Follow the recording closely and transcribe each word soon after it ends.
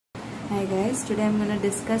Hi guys, today I'm going to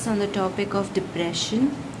discuss on the topic of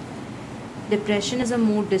depression. Depression is a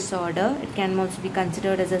mood disorder. It can also be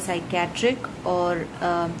considered as a psychiatric or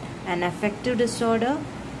an affective disorder,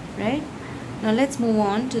 right? Now let's move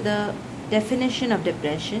on to the definition of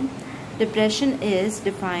depression. Depression is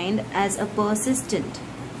defined as a persistent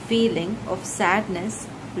feeling of sadness,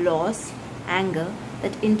 loss, anger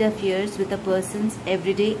that interferes with a person's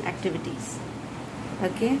everyday activities.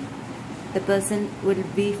 Okay? The person will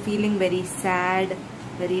be feeling very sad,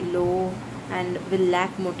 very low, and will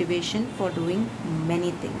lack motivation for doing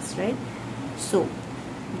many things, right? So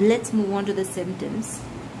let's move on to the symptoms.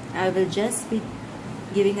 I will just be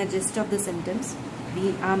giving a gist of the symptoms.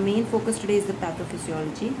 Our main focus today is the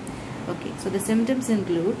pathophysiology. Okay, so the symptoms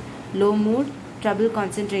include low mood, trouble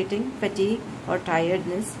concentrating, fatigue or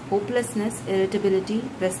tiredness, hopelessness, irritability,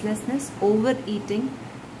 restlessness, overeating.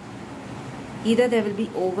 Either there will be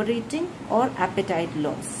overeating or appetite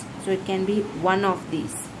loss. So it can be one of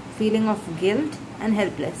these. Feeling of guilt and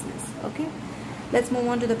helplessness. Okay. Let's move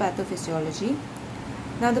on to the pathophysiology.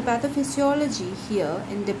 Now the pathophysiology here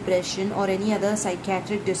in depression or any other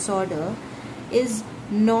psychiatric disorder is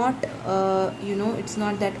not, it's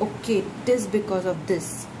not that, okay, it is because of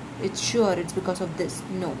this. It's sure it's because of this.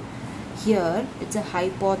 No. Here it's a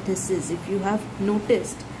hypothesis. If you have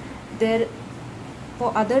noticed,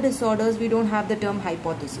 for other disorders, we don't have the term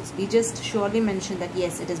hypothesis. We just surely mention that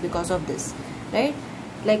yes, it is because of this, right?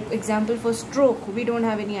 Like example for stroke, we don't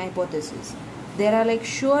have any hypothesis. There are like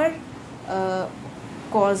sure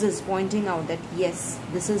causes pointing out that yes,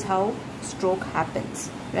 this is how stroke happens,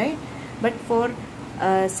 right? But for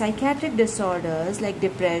psychiatric disorders like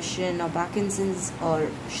depression or Parkinson's or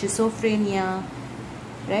schizophrenia,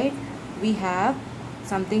 right, we have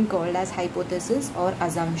something called as hypothesis or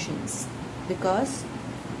assumptions, because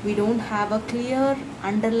we don't have a clear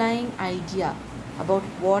underlying idea about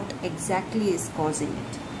what exactly is causing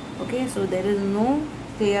it. Okay, so there is no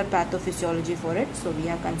clear pathophysiology for it, so we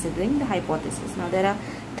are considering the hypothesis. Now there are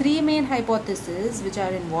three main hypotheses which are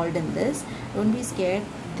involved in this. Don't be scared,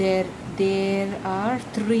 there are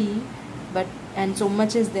three, and so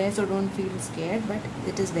much is there, so don't feel scared, but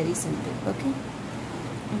it is very simple. Okay,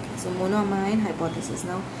 so monoamine hypothesis.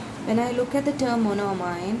 Now when I look at the term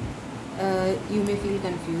monoamine, you may feel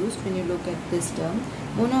confused when you look at this term.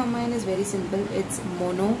 Monoamine is very simple. It's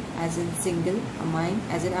mono as in single, amine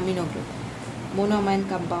as in amino group. Monoamine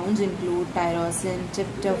compounds include tyrosine,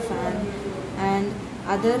 tryptophan and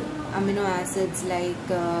other amino acids like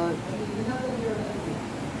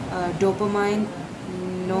dopamine,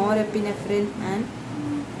 norepinephrine and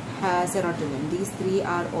serotonin. These three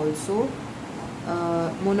are also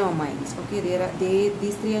monoamines. Okay,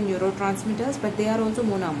 these three are neurotransmitters, but they are also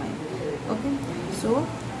monoamine. Okay, so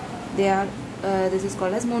they are this is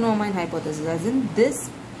called as monoamine hypothesis, as in this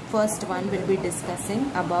first one will be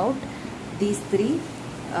discussing about these three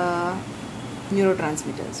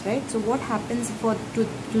neurotransmitters, right? So what happens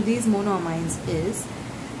to these monoamines is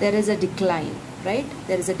there is a decline, right?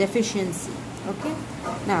 There is a deficiency. Okay,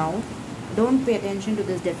 now don't pay attention to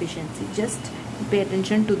this deficiency, just pay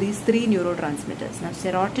attention to these three neurotransmitters. Now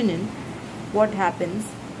serotonin, what happens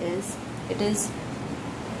is it is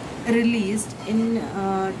released in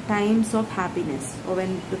times of happiness, or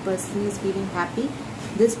when the person is feeling happy,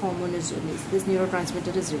 this hormone is released, this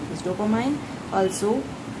neurotransmitter is released. Dopamine also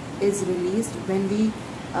is released when we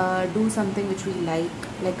do something which we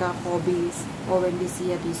like our hobbies, or when we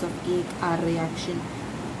see a piece of cake, our reaction,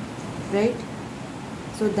 right?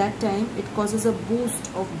 So that time it causes a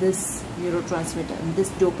boost of this neurotransmitter, this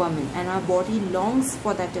dopamine, and our body longs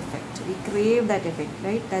for that effect. We crave that effect,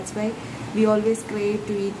 right? That's why we always crave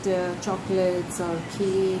to eat chocolates or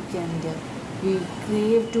cake, and we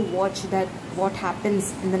crave to watch what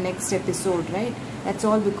happens in the next episode, right? That's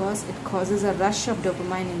all because it causes a rush of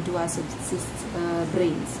dopamine into our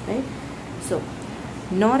brains, right? So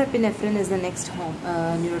norepinephrine is the next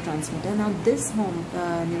neurotransmitter. Now this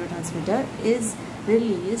neurotransmitter is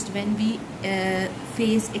released when we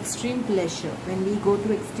face extreme pleasure. When we go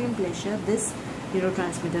to extreme pleasure, this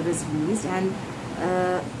neurotransmitter is released, and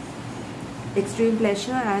extreme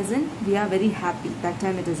pleasure as in we are very happy, that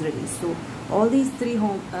time it is released. So all these three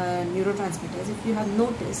neurotransmitters, if you have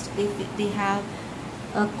noticed, they have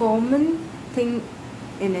a common thing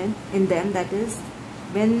in them, that is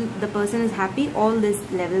when the person is happy, all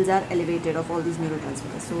these levels are elevated of all these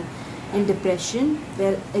neurotransmitters. So in depression,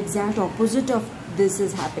 where exact opposite of this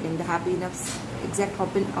is happening, the happiness, exact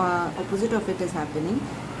opposite of it is happening.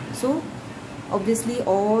 So obviously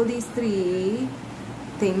all these three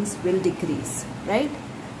things will decrease, right?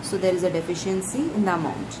 So there is a deficiency in the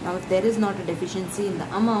amount. Now if there is not a deficiency in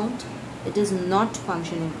the amount, it is not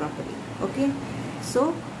functioning properly. Okay,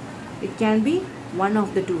 so it can be one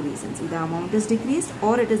of the two reasons, either amount is decreased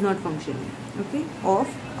or it is not functioning, okay, of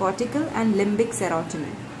cortical and limbic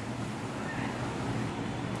serotonin.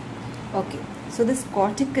 Okay, so this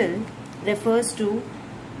cortical refers to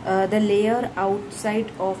the layer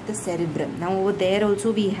outside of the cerebrum. Now over there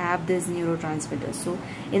also we have this neurotransmitters. So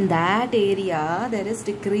in that area there is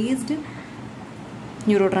decreased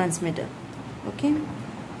neurotransmitter, okay,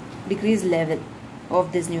 decreased level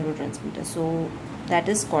of this neurotransmitter. So that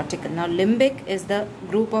is cortical. Now limbic is the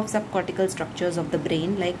group of subcortical structures of the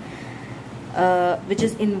brain, like which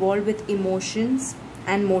is involved with emotions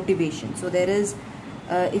and motivation. So there is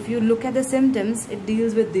if you look at the symptoms, it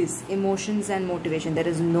deals with this emotions and motivation. There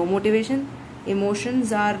is no motivation.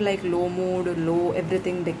 Emotions are like low mood, low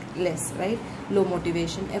everything less, right? Low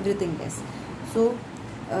motivation, everything less. So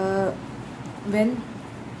when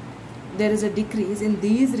there is a decrease in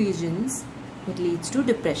these regions, it leads to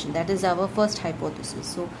depression. That is our first hypothesis.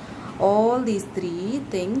 So all these three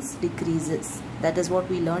things decreases. That is what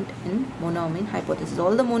we learnt in monoamine hypothesis.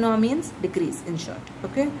 All the monoamines decrease, in short.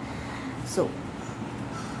 Okay, so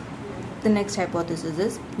the next hypothesis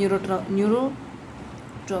is neurotrophic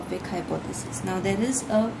hypothesis. Now there is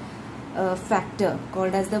a factor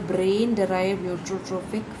called as the brain derived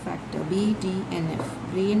neurotrophic factor, BDNF.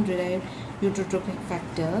 Brain derived neurotrophic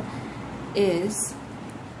factor is,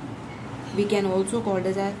 we can also call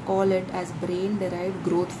it as brain derived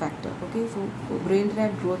growth factor. Okay, so brain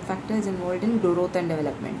derived growth factor is involved in growth and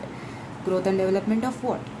development. Growth and development of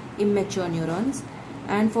what? Immature neurons.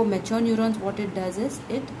 And for mature neurons, what it does is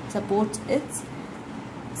it supports its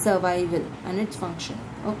survival and its function.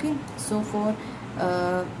 Okay, so for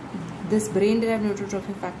this brain derived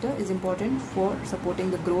neurotrophic factor is important for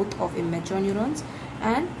supporting the growth of immature neurons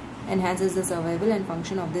and enhances the survival and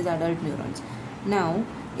function of these adult neurons. Now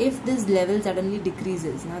if this level suddenly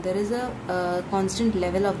decreases, now there is a constant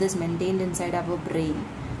level of this maintained inside our brain.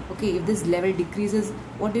 Okay, if this level decreases,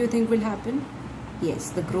 what do you think will happen? Yes,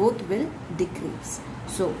 the growth will decrease.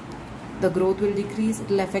 So the growth will decrease, it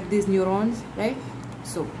will affect these neurons, right?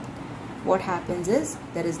 So what happens is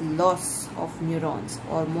there is loss of neurons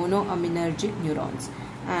or monoaminergic neurons,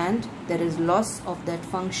 and there is loss of that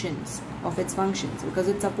functions, of its functions, because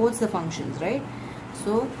it supports the functions, right?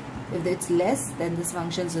 So if it's less, then this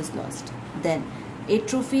functions is lost. Then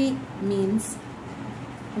atrophy means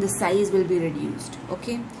the size will be reduced.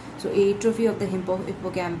 Okay, so atrophy of the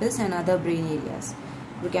hippocampus and other brain areas.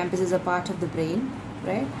 Hippocampus is a part of the brain,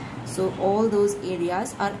 right? So all those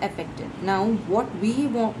areas are affected. Now what we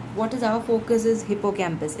want, what is our focus is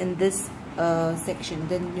hippocampus in this section,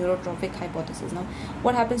 the neurotrophic hypothesis. Now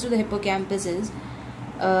what happens to the hippocampus is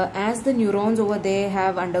as the neurons over there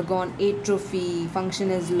have undergone atrophy,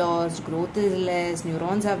 function is lost, growth is less,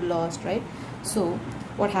 neurons have lost, right? So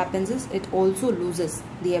what happens is it also loses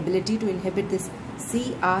the ability to inhibit this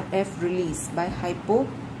CRF release by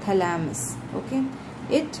hypothalamus. Okay,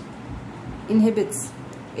 it inhibits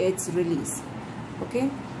its release. Okay,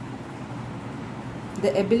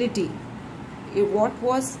 the ability, what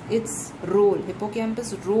was its role?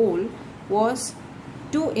 Hippocampus role was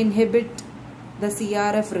to inhibit the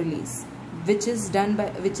CRF release, which is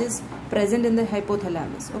present in the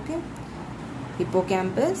hypothalamus. Okay,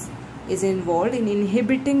 hippocampus is involved in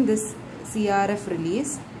inhibiting this CRF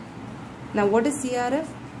release. Now what is CRF?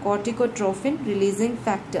 Corticotrophin releasing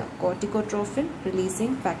factor. Corticotrophin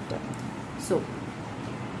releasing factor. So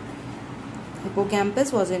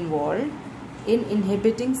hippocampus was involved in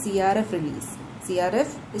inhibiting CRF release.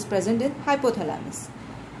 CRF is present in hypothalamus.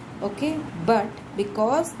 Okay, but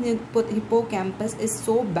because the hippocampus is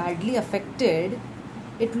so badly affected,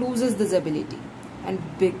 it loses this ability, and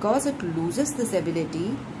because it loses this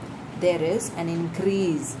ability, there is an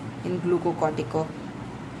increase in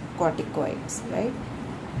glucocorticoids, right?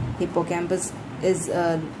 Hippocampus is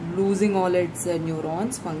losing all its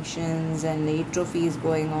neurons, functions, and atrophy is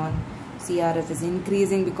going on. CRF is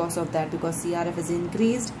increasing because of that. Because CRF is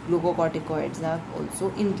increased, glucocorticoids are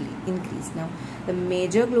also increased. Now the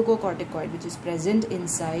major glucocorticoid which is present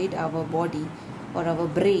inside our body or our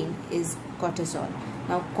brain is cortisol.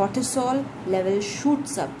 Now cortisol level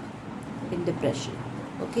shoots up in depression.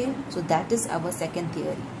 Okay, so that is our second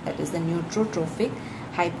theory, that is the neurotrophic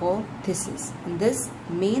hypothesis. And this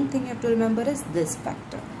main thing you have to remember is this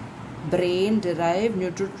factor, brain derived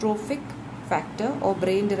neurotrophic factor or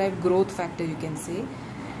brain derived growth factor, you can say.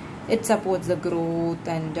 It supports the growth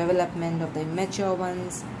and development of the immature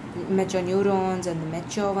ones, immature neurons, and the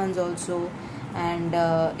mature ones also. And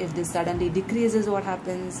if this suddenly decreases, what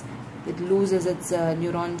happens? It loses its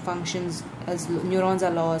neuron functions, as neurons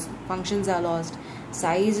are lost, functions are lost,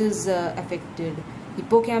 size is affected,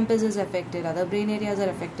 hippocampus is affected, other brain areas are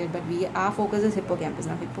affected, but our focus is hippocampus.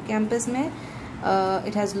 Now hippocampus mein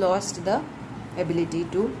it has lost the ability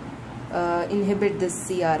to inhibit this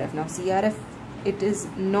CRF. Now CRF, it is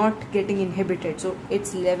not getting inhibited, so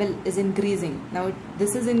its level is increasing. Now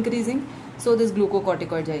this is increasing, so this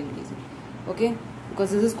glucocorticoids are increasing, okay,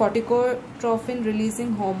 because this is corticotrophin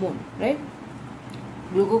releasing hormone, right?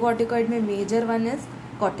 Glucocorticoid mein major one is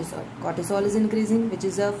cortisol. Cortisol is increasing, which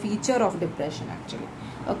is a feature of depression actually.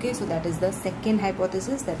 Okay, so that is the second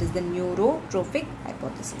hypothesis, that is the neurotrophic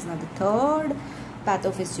hypothesis. Now the third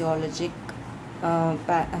pathophysiologic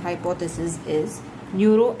hypothesis is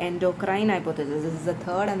neuroendocrine hypothesis. This is the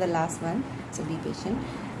third and the last one, so be patient.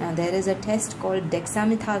 Now there is a test called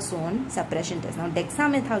dexamethasone suppression test. Now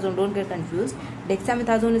dexamethasone, don't get confused,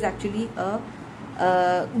 dexamethasone is actually a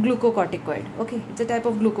glucocorticoid. Okay, it's a type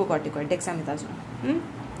of glucocorticoid, dexamethasone.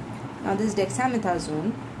 Now this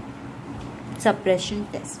dexamethasone suppression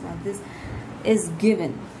test, now this is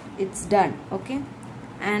given, it's done, okay,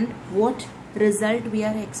 and what result we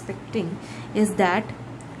are expecting is that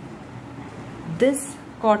this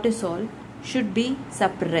cortisol should be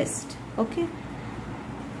suppressed. Okay,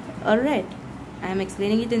 alright, I am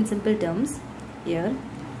explaining it in simple terms here.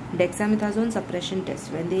 Dexamethasone suppression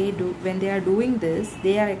test, when they are doing this,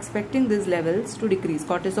 they are expecting these levels to decrease,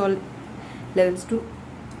 cortisol levels to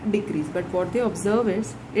decrease, but what they observe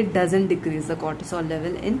is it doesn't decrease the cortisol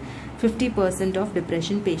level in 50% of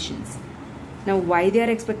depression patients. Now why they are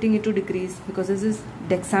expecting it to decrease? Because this is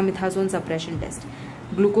dexamethasone suppression test.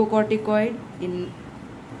 Glucocorticoid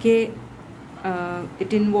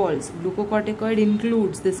it involves, glucocorticoid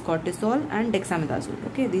includes this cortisol and dexamethasone.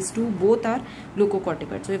 Okay, these two both are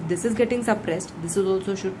glucocorticoids. So if this is getting suppressed, this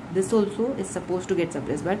also is supposed to get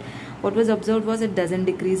suppressed, but what was observed was it doesn't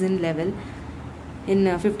decrease in level in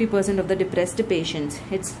 50% of the depressed patients.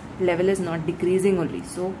 Its level is not decreasing only.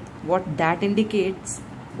 So what that indicates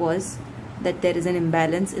was that there is an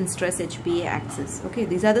imbalance in stress HPA axis. Okay,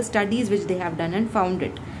 these are the studies which they have done and found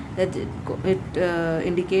it, that it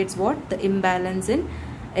indicates what? The imbalance in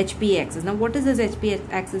HPA axis. Now what is this HPA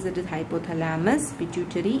axis? It is hypothalamus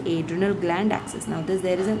pituitary adrenal gland axis. Now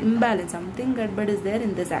there is an imbalance, something garbad is there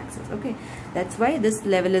in this axis. Okay, that's why this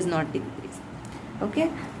level is not decreased.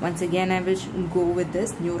 Okay, once again I will go with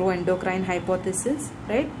this neuroendocrine hypothesis,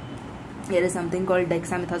 right? Here is something called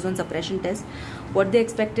dexamethasone suppression test. What they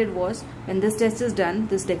expected was, when this test is done,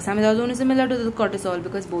 this dexamethasone is similar to the cortisol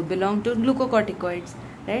because both belong to glucocorticoids,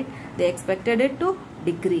 right? They expected it to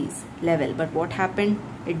decrease level, but what happened?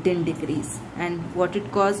 It didn't decrease. And what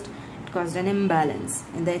it caused? It caused an imbalance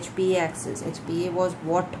in the HPA axis. HPA was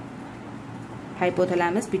what?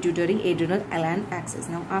 Hypothalamus pituitary adrenal gland axis.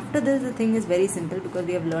 Now after this, the thing is very simple because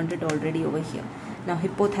we have learned it already over here. Now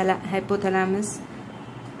hypothalamus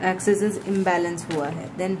axis is imbalance hua hai,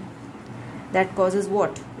 then that causes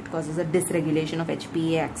what? It causes a dysregulation of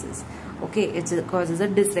HPA axis. Okay, it causes a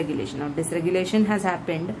dysregulation. Now dysregulation has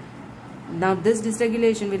happened. Now this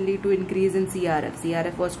dysregulation will lead to increase in CRF.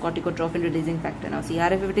 CRF was corticotrophin releasing factor. Now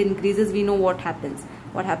CRF, if it increases, we know what happens.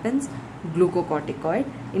 What happens? Glucocorticoid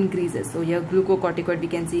increases. So here glucocorticoid we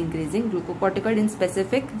can see increasing. Glucocorticoid in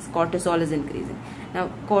specific, cortisol is increasing. Now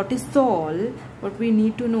cortisol, what we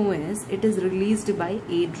need to know is it is released by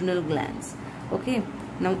adrenal glands. Okay,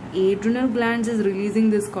 now adrenal glands is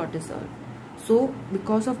releasing this cortisol. So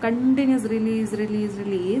because of continuous release,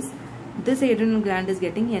 this adrenal gland is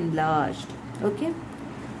getting enlarged. Okay,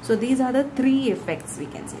 so these are the three effects we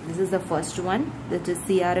can say. This is the first one, that is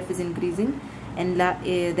CRF is increasing, and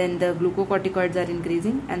then the glucocorticoids are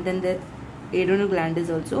increasing, and then the adrenal gland is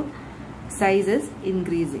also size is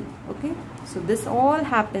increasing. Okay, so this all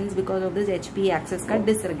happens because of this HPA axis ka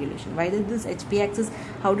dysregulation. Why did this HPA axis,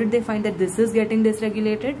 how did they find that this is getting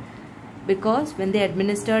dysregulated? Because when they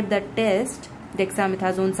administered the test,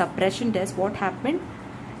 dexamethasone suppression test, what happened?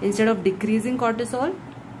 Instead of decreasing cortisol,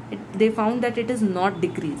 they found that it is not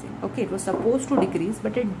decreasing. Okay, it was supposed to decrease,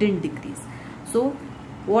 but it didn't decrease. So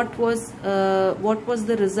what was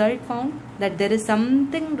the result found? That there is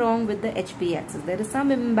something wrong with the HPA axis. There is some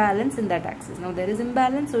imbalance in that axis. Now there is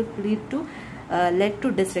imbalance, so it led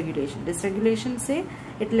to dysregulation. Dysregulation, say,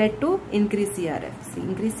 it led to increased CRF. See,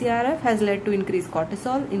 increased CRF has led to increased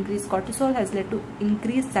cortisol. Increased cortisol has led to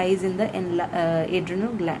increased size in the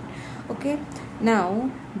adrenal gland. Okay,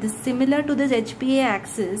 now this similar to this HPA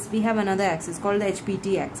axis, we have another axis called the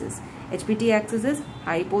HPT axis. HPT axis is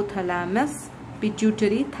hypothalamus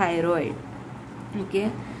pituitary thyroid.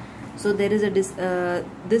 Okay, so there is a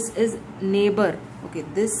this is neighbor. Okay,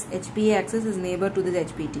 this HPA axis is neighbor to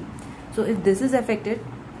this HPT. So if this is affected,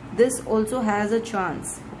 this also has a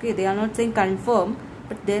chance. Okay, they are not saying confirm,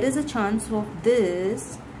 but there is a chance of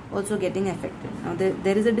this also getting affected. Now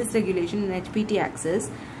there is a dysregulation in HPT axis.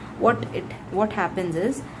 What happens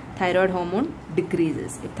is thyroid hormone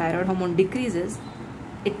decreases. If thyroid hormone decreases,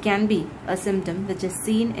 it can be a symptom which is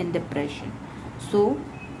seen in depression. So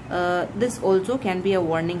this also can be a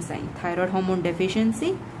warning sign. Thyroid hormone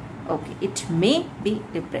deficiency. Okay, it may be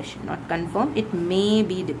depression, not confirm, it may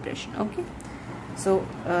be depression. Okay, so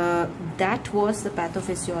that was the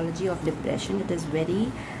pathophysiology of depression. It is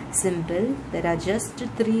very simple. There are just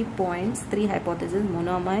 3 points, 3 hypotheses.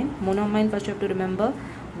 Monoamine, first you have to remember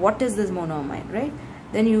what is this monoamine, right?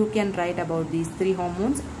 Then you can write about these 3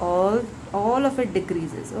 hormones. All of it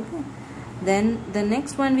decreases. Okay, then the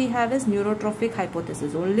next one we have is neurotrophic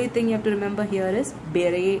hypothesis. Only thing you have to remember here is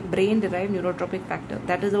brain derived neurotrophic factor.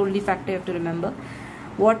 That is the only factor you have to remember.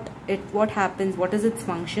 What happens, what is its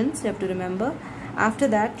functions, you have to remember. After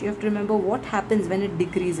that you have to remember what happens when it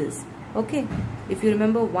decreases. Okay, if you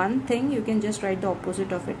remember one thing, you can just write the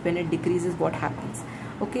opposite of it. When it decreases, what happens?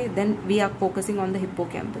 Okay, then we are focusing on the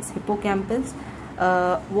hippocampus.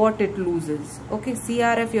 What it loses. Okay,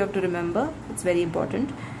 CRF you have to remember, it's very important.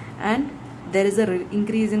 And there is a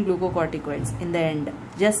increase in glucocorticoids in the end.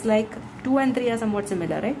 Just like 2 and 3 are somewhat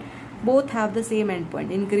similar, right? Both have the same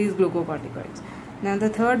endpoint, increased glucocorticoids. Now the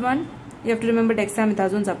third one, you have to remember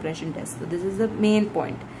dexamethasone suppression test. So this is the main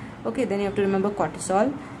point. Okay, then you have to remember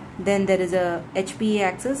cortisol. Then there is a HPA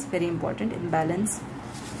axis, very important, imbalance.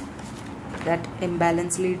 That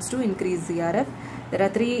imbalance leads to increased CRF. There are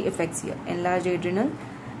 3 effects here: enlarged adrenal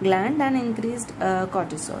gland and increased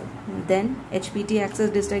cortisol. Then HPT axis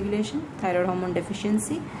dysregulation, thyroid hormone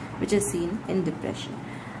deficiency, which is seen in depression.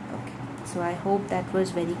 Okay, so I hope that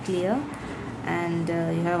was very clear and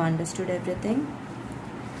you have understood everything.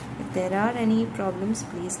 If there are any problems,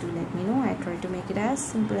 please do let me know. I try to make it as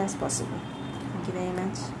simple as possible. Thank you very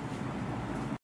much.